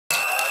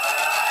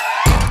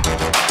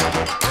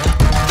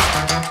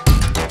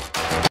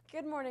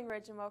Good morning,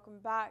 Ridge, and welcome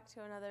back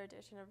to another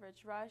edition of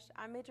Ridge Rush.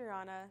 I'm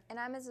Adriana. And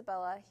I'm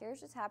Isabella.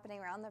 Here's what's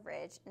happening around the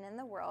Ridge and in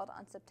the world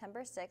on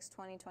September 6,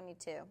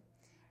 2022.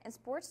 In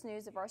sports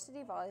news, the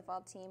varsity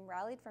volleyball team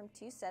rallied from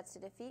 2 sets to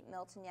defeat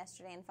Milton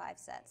yesterday in 5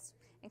 sets.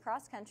 In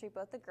cross country,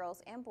 both the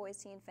girls and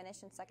boys team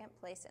finished in second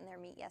place in their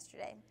meet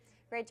yesterday.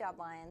 Great job,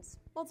 Lions.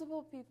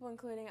 Multiple people,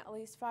 including at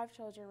least 5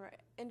 children, were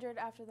injured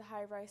after the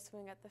high-rise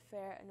swing at the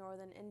fair in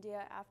northern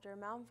India after a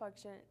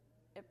malfunction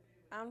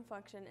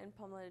and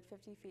plummeted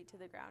 50 feet to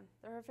the ground.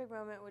 The horrific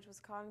moment, which was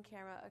caught on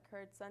camera,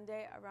 occurred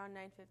Sunday around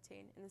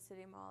 9:15 in the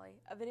city of Mali.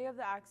 A video of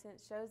the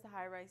accident shows the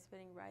high-rise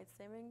spinning ride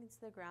slamming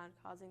into the ground,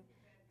 causing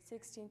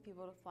 16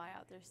 people to fly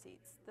out their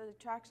seats. The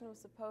attraction was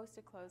supposed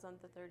to close on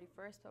the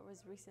 31st, but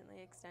was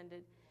recently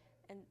extended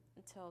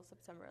until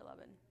September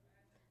 11.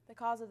 The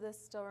cause of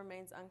this still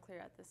remains unclear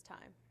at this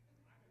time.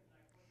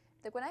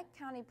 The Gwinnett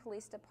County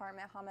Police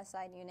Department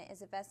Homicide Unit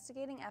is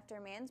investigating after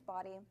a man's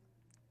body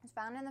was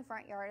found in the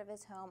front yard of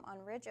his home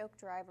on Ridge Oak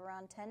Drive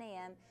around 10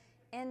 a.m.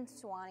 in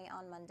Suwanee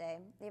on Monday.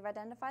 They've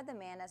identified the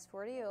man as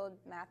 40-year-old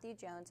Matthew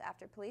Jones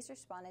after police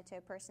responded to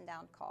a person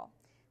down call.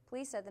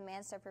 Police said the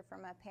man suffered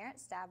from an apparent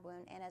stab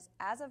wound, and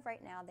as of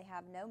right now, they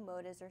have no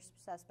motives or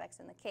suspects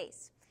in the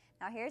case.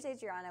 Now here's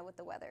Adriana with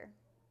the weather.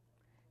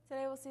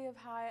 Today we'll see a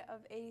high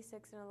of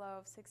 86 and a low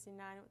of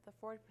 69 with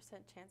a 40%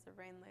 chance of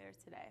rain later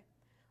today.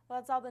 Well,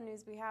 that's all the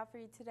news we have for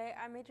you today.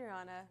 I'm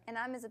Adriana. And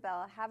I'm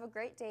Isabella. Have a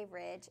great day,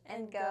 Ridge.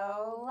 And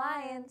go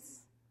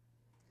Lions!